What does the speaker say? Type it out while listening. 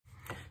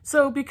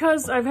So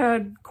because I've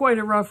had quite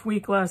a rough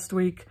week last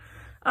week,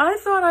 I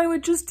thought I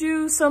would just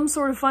do some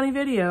sort of funny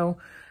video.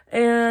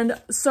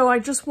 And so I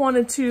just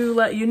wanted to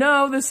let you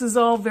know this is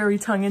all very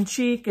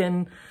tongue-in-cheek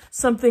and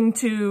something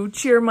to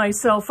cheer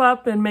myself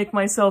up and make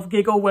myself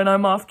giggle when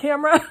I'm off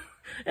camera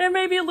and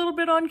maybe a little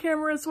bit on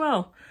camera as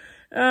well.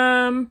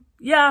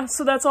 Yeah,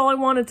 so that's all I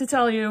wanted to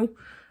tell you.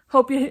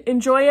 Hope you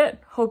enjoy it.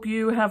 Hope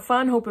you have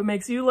fun. Hope it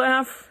makes you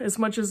laugh as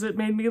much as it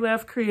made me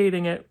laugh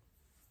creating it.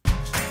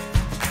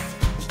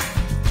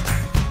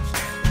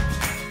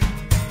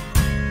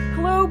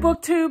 Hello,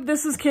 BookTube.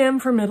 This is Kim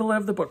from Middle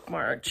of the Book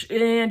March,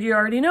 and you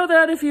already know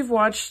that if you've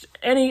watched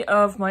any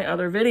of my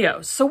other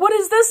videos. So what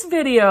is this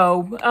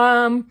video?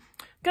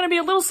 Gonna be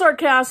a little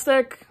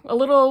sarcastic, a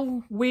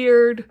little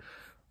weird.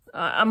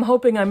 I'm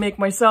hoping I make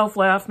myself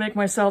laugh, make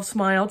myself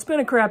smile. It's been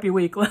a crappy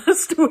week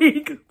last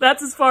week.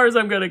 That's as far as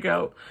I'm gonna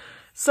go.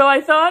 So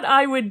I thought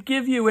I would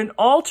give you an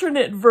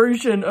alternate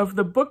version of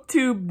the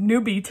BookTube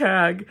newbie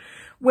tag.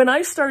 When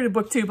I started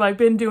BookTube, I've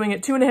been doing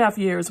it 2.5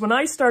 years. When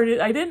I started,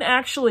 I didn't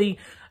actually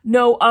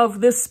know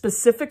of this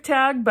specific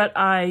tag, but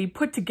I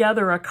put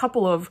together a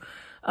couple of,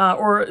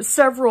 or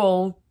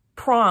several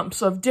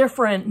prompts of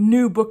different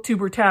new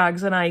booktuber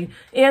tags, and I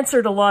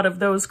answered a lot of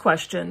those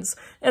questions.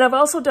 And I've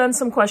also done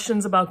some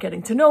questions about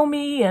getting to know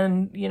me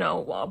and, you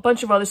know, a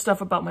bunch of other stuff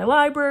about my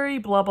library,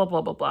 blah, blah,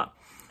 blah, blah, blah.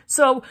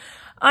 So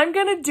I'm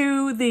going to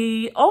do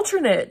the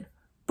alternate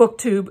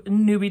BookTube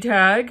newbie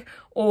tag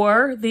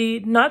or the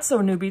not so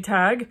newbie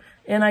tag.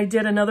 And I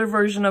did another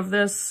version of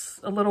this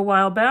a little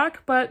while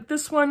back, but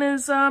this one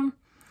is,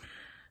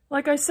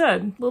 like I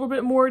said, a little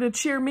bit more to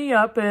cheer me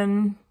up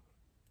and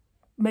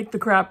make the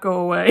crap go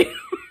away.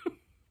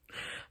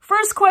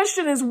 First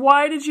question is,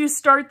 why did you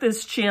start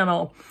this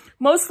channel?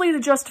 Mostly to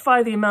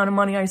justify the amount of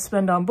money I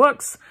spend on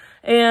books.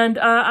 And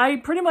I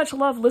pretty much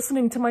love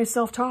listening to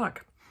myself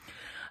talk.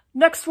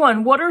 Next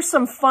one, what are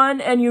some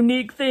fun and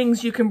unique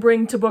things you can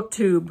bring to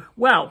BookTube?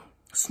 Well,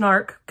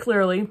 snark,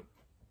 clearly.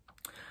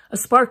 A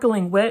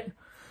sparkling wit.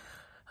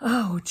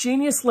 Oh,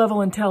 genius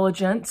level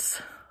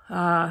intelligence.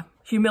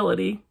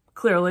 Humility,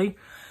 clearly.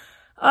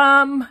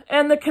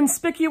 And the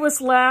conspicuous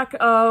lack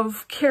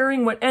of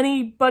caring what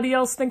anybody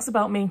else thinks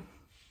about me.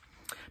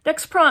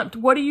 Next prompt,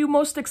 what are you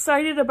most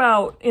excited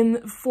about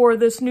for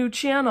this new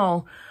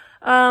channel?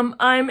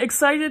 I'm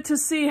excited to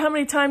see how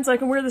many times I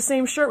can wear the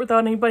same shirt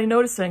without anybody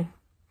noticing.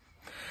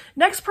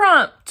 Next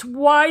prompt,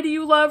 why do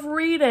you love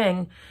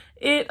reading?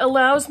 It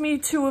allows me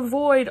to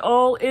avoid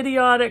all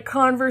idiotic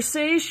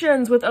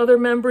conversations with other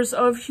members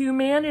of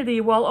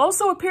humanity while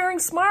also appearing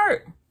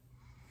smart.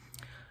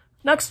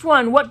 Next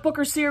one, what book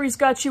or series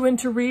got you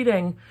into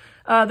reading?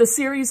 The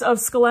series of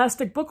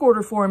scholastic book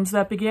order forms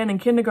that began in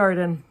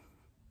kindergarten.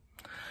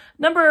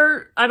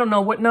 I don't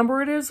know what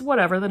number it is,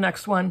 whatever, the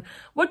next one.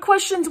 What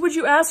questions would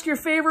you ask your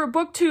favorite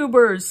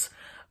booktubers?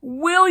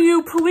 Will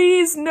you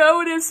please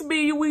notice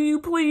me? Will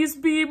you please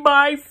be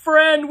my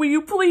friend? Will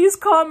you please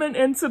comment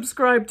and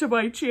subscribe to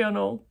my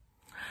channel?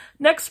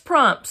 Next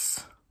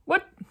prompts.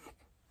 What?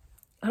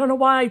 I don't know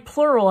why I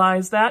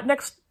pluralized that.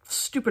 Next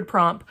stupid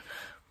prompt.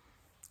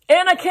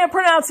 And I can't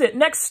pronounce it.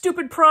 Next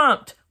stupid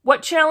prompt.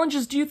 What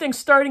challenges do you think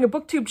starting a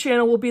BookTube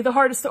channel will be the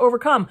hardest to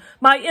overcome?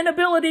 My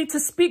inability to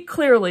speak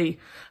clearly.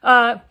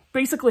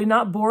 Basically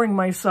not boring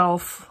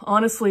myself.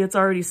 Honestly, it's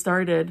already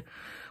started.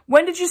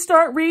 When did you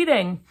start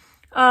reading?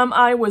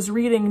 I was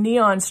reading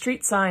neon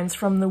street signs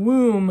from the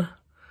womb.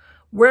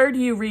 Where do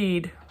you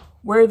read?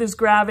 Where there's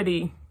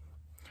gravity?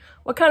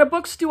 What kind of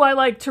books do I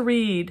like to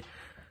read?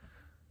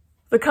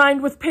 The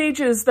kind with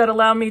pages that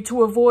allow me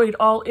to avoid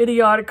all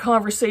idiotic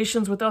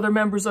conversations with other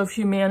members of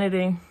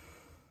humanity.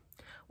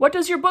 What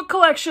does your book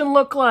collection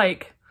look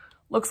like?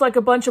 Looks like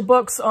a bunch of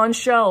books on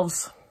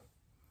shelves.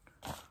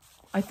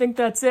 I think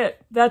that's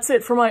it. That's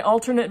it for my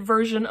alternate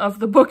version of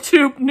the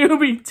BookTube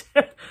newbie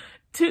tag.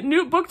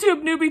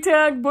 BookTube newbie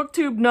tag,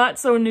 BookTube not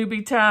so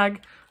newbie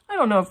tag. I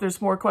don't know if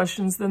there's more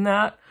questions than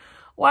that.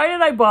 Why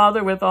did I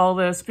bother with all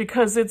this?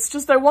 Because it's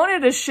just, I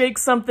wanted to shake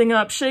something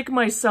up, shake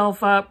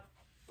myself up.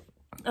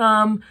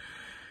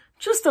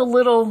 Just a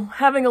little,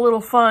 having a little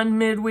fun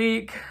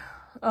midweek.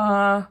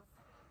 Yeah.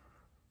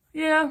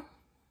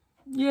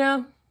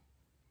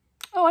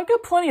 Oh, I've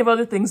got plenty of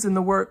other things in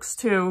the works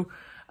too.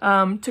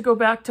 To go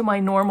back to my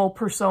normal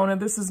persona,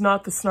 this is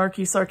not the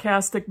snarky,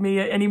 sarcastic me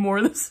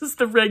anymore. This is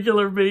the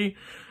regular me.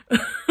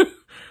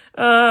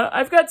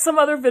 I've got some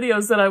other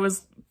videos that I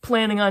was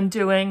planning on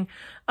doing.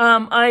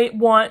 I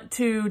want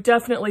to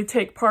definitely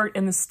take part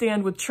in the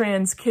Stand with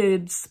Trans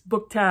Kids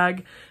book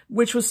tag,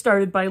 which was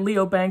started by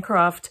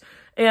Bancroft.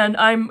 And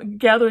I'm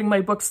gathering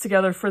my books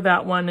together for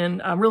that one,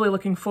 and I'm really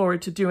looking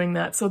forward to doing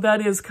that. So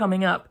that is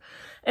coming up.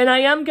 And I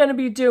am going to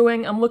be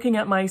doing, I'm looking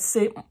at my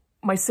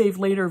save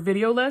later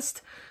video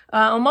list.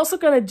 I'm also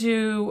going to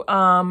do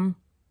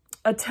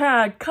a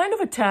tag, kind of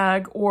a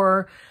tag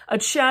or a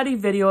chatty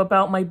video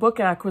about my book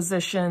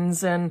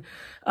acquisitions. And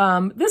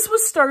this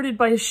was started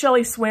by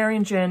Shelly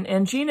Swearingen,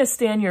 and Gina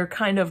Stanyer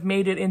kind of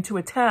made it into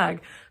a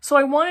tag. So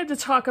I wanted to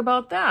talk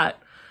about that.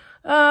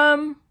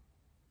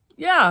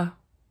 Yeah,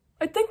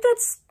 I think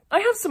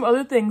have some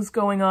other things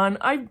going on.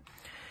 I'm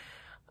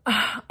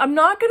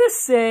not going to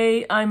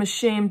say I'm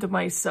ashamed of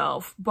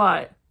myself,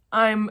 but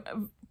I'm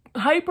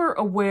hyper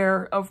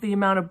aware of the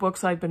amount of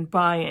books I've been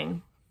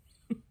buying.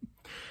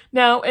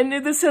 Now,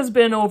 and this has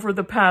been over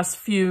the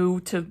past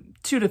 2 to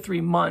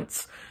 3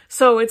 months.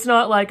 So it's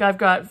not like I've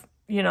got,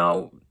 you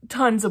know,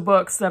 tons of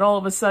books that all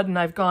of a sudden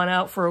I've gone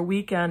out for a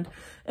weekend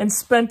and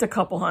spent a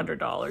couple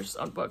 $100s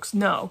on books.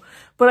 No,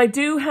 but I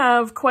do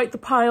have quite the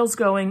piles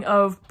going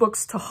of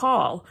books to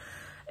haul.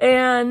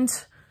 And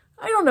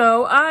I don't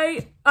know,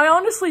 I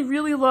honestly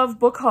really love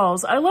book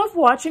hauls. I love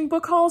watching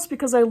book hauls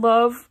because I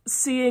love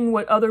seeing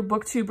what other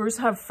booktubers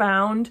have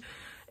found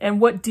and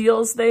what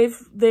deals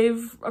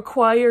they've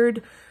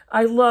acquired.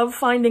 I love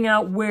finding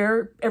out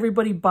where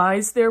everybody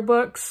buys their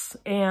books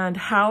and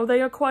how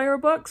they acquire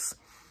books.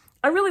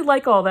 I really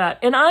like all that.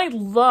 And I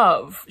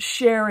love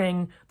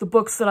sharing the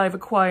books that I've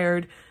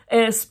acquired,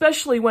 and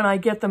especially when I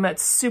get them at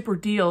super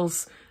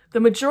deals. The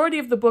majority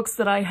of the books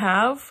that I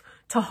have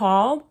to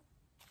haul,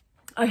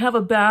 I have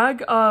a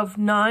bag of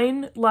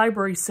 9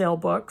 library sale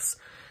books,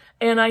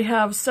 and I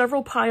have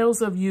several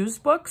piles of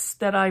used books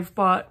that I've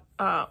bought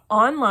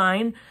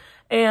online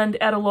and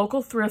at a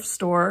local thrift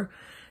store.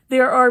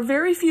 There are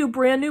very few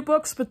brand new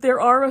books, but there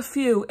are a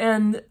few,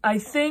 and I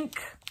think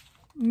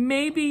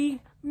maybe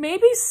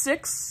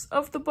 6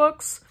 of the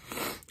books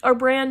are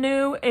brand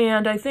new,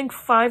 and I think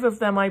 5 of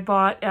them I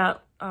bought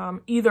at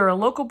either a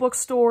local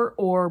bookstore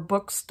or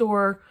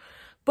bookshop.org.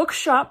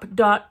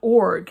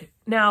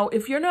 Now,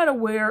 if you're not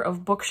aware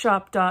of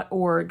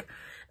bookshop.org,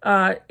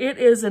 it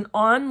is an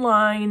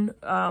online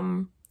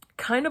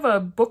kind of a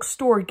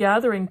bookstore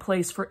gathering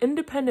place for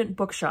independent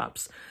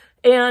bookshops.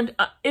 And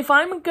if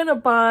I'm going to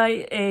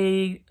buy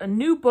a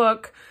new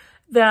book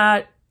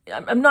that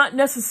I'm not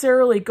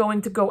necessarily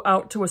going to go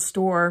out to a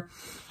store,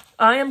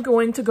 I am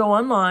going to go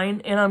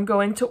online and I'm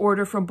going to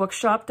order from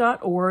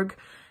bookshop.org.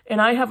 And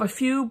I have a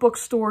few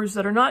bookstores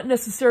that are not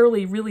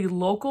necessarily really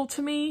local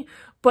to me,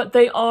 but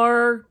they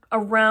are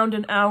around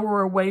an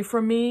hour away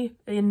from me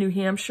in New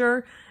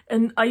Hampshire.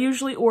 And I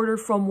usually order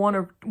from one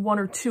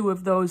or two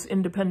of those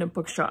independent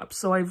bookshops.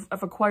 So I've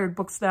acquired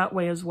books that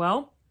way as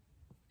well.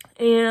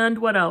 And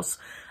what else?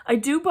 I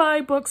do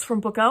buy books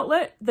from Book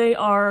Outlet. They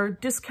are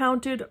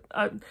discounted,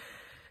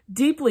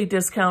 deeply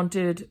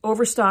discounted,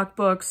 overstock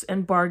books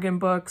and bargain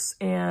books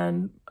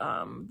and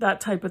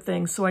that type of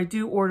thing. So I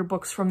do order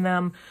books from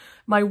them.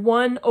 My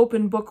one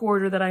open book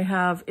order that I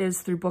have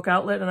is through Book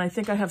Outlet, and I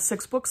think I have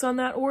 6 books on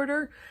that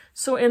order.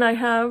 So, and I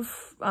have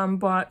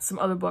bought some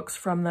other books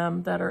from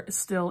them that are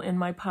still in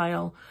my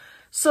pile.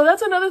 So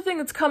that's another thing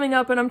that's coming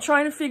up, and I'm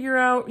trying to figure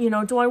out, you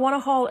know, do I want to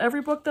haul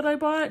every book that I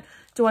bought?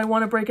 Do I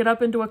want to break it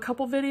up into a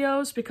couple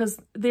videos? Because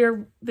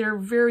there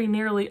very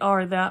nearly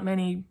are that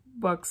many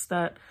books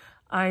that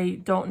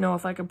I don't know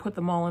if I can put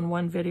them all in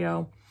one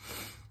video.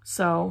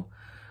 So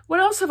what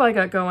else have I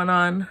got going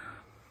on?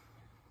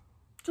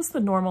 Just the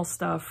normal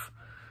stuff.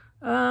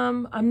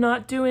 I'm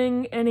not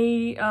doing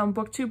any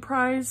BookTube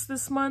prize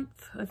this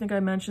month. I think I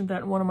mentioned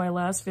that in one of my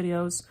last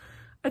videos.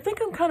 I think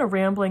I'm kind of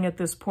rambling at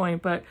this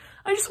point, but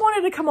I just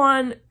wanted to come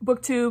on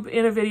BookTube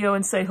in a video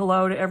and say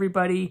hello to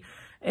everybody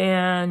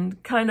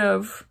and kind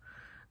of,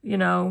 you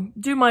know,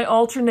 do my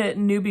alternate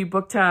newbie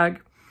book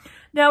tag.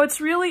 Now,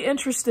 it's really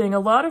interesting. A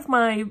lot of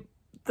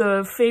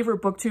the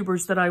favorite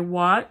booktubers that I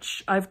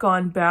watch, I've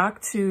gone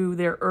back to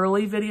their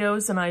early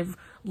videos and I've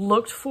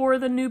looked for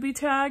the newbie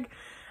tag.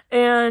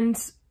 And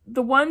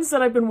the ones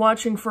that I've been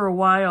watching for a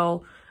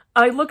while,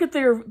 I look at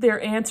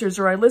their answers,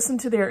 or I listen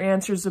to their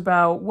answers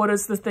about what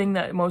is the thing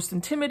that most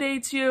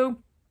intimidates you.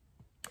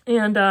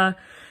 And a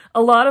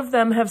lot of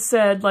them have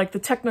said like the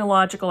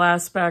technological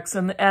aspects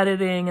and the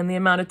editing and the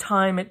amount of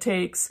time it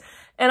takes.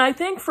 And I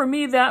think for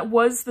me, that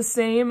was the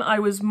same. I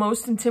was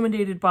most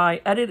intimidated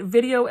by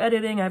video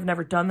editing. I've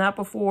never done that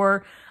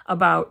before,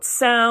 about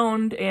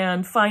sound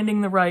and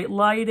finding the right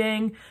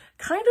lighting,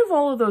 kind of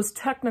all of those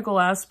technical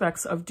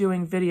aspects of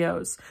doing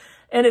videos.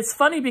 And it's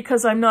funny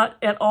because I'm not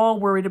at all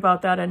worried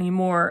about that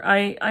anymore.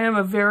 I am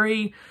a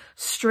very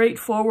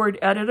straightforward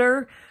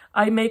editor.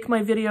 I make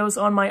my videos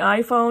on my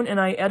iPhone and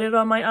I edit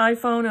on my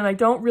iPhone, and I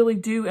don't really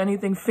do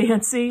anything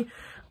fancy.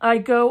 I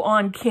go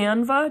on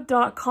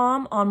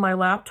canva.com on my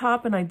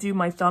laptop and I do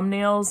my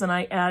thumbnails and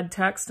I add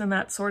text and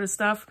that sort of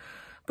stuff.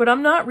 But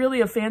I'm not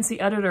really a fancy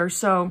editor,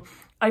 so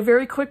I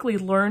very quickly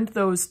learned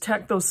those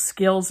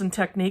skills and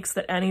techniques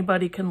that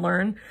anybody can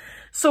learn.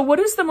 So what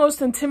is the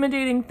most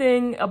intimidating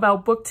thing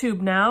about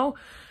BookTube now?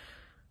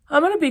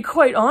 I'm going to be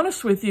quite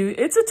honest with you.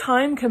 It's a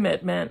time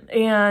commitment,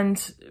 and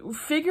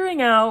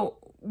figuring out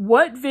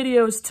what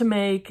videos to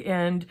make.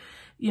 And,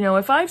 you know,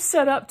 if I've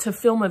set up to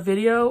film a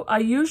video, I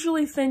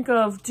usually think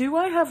of, do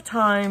I have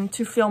time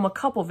to film a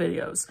couple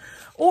videos?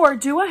 Or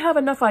do I have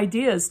enough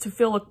ideas to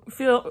film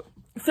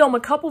a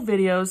couple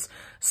videos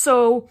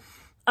so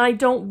I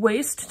don't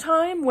waste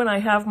time when I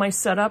have my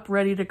setup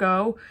ready to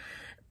go?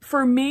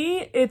 For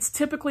me, it's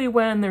typically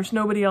when there's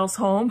nobody else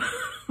home.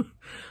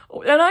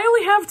 And I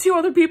only have 2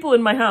 other people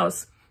in my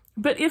house.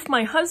 But if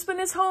my husband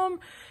is home,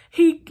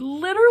 he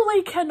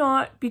literally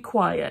cannot be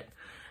quiet.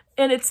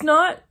 And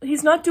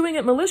he's not doing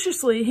it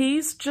maliciously.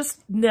 He's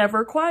just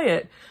never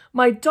quiet.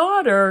 My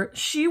daughter,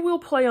 she will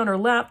play on her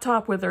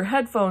laptop with her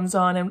headphones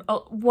on, and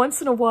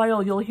once in a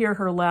while you'll hear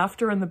her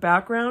laughter in the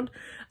background.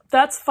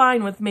 That's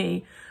fine with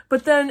me.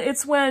 But then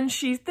it's when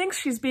she thinks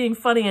she's being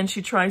funny and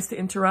she tries to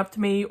interrupt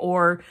me,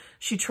 or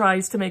she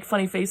tries to make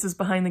funny faces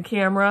behind the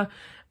camera.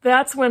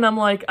 That's when I'm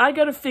like, I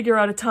gotta figure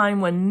out a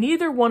time when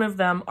neither one of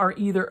them are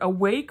either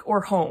awake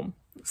or home.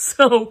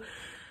 So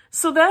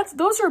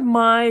those are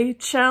my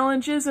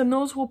challenges, and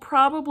those will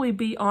probably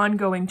be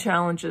ongoing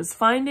challenges.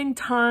 Finding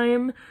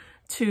time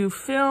to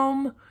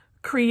film,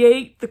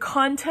 create the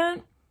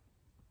content,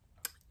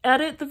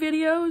 edit the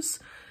videos.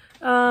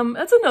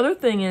 That's another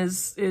thing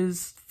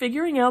is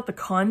figuring out the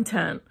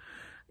content.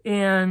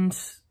 And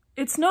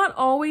it's not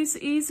always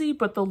easy,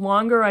 but the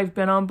longer I've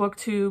been on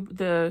BookTube,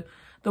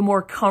 the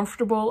more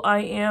comfortable I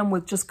am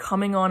with just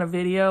coming on a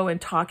video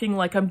and talking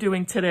like I'm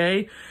doing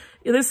today.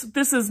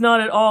 This is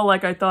not at all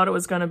like I thought it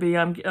was going to be.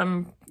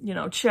 I'm you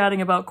know,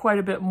 chatting about quite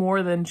a bit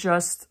more than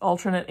just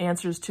alternate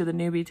answers to the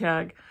newbie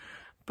tag.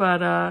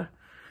 But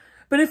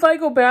if I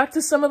go back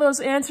to some of those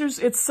answers,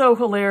 it's so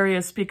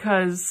hilarious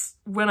because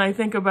when I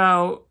think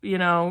about, you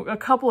know, a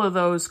couple of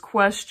those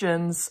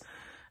questions,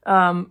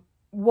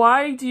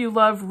 why do you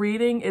love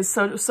reading is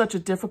such a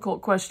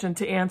difficult question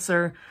to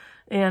answer.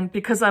 And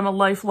because I'm a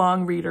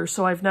lifelong reader,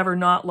 so I've never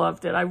not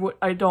loved it.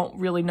 I don't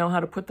really know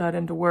how to put that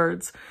into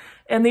words.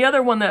 And the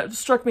other one that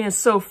struck me as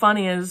so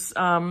funny is,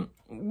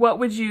 what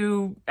would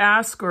you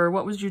ask or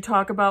what would you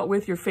talk about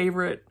with your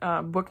favorite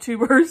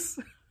booktubers?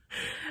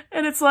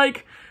 And it's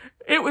like,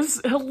 it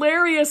was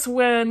hilarious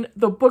when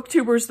the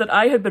booktubers that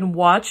I had been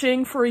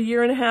watching for 1.5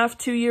 years,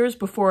 2 years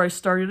before I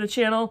started a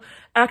channel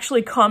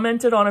actually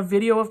commented on a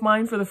video of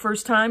mine for the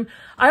first time.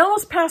 I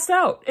almost passed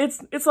out.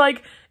 It's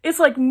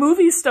like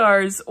movie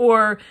stars,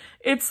 or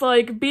it's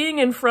like being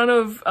in front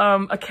of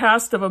a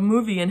cast of a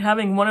movie and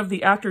having one of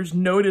the actors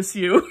notice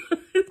you.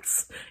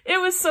 It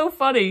was so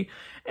funny.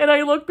 And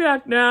I look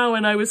back now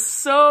and I was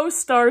so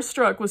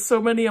starstruck with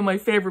so many of my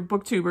favorite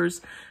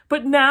booktubers.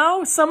 But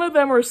now some of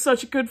them are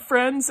such good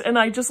friends and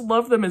I just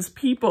love them as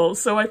people.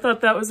 So I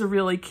thought that was a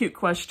really cute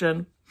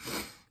question.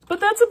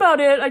 But that's about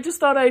it. I just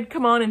thought I'd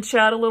come on and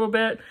chat a little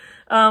bit.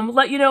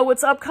 Let you know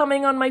what's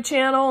upcoming on my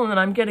channel, and then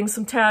I'm getting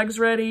some tags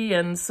ready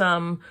and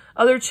some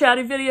other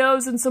chatty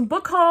videos and some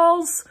book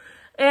hauls,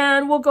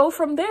 and we'll go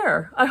from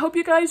there. I hope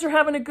you guys are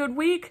having a good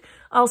week.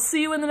 I'll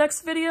see you in the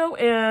next video,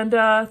 and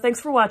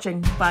thanks for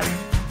watching.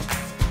 Bye.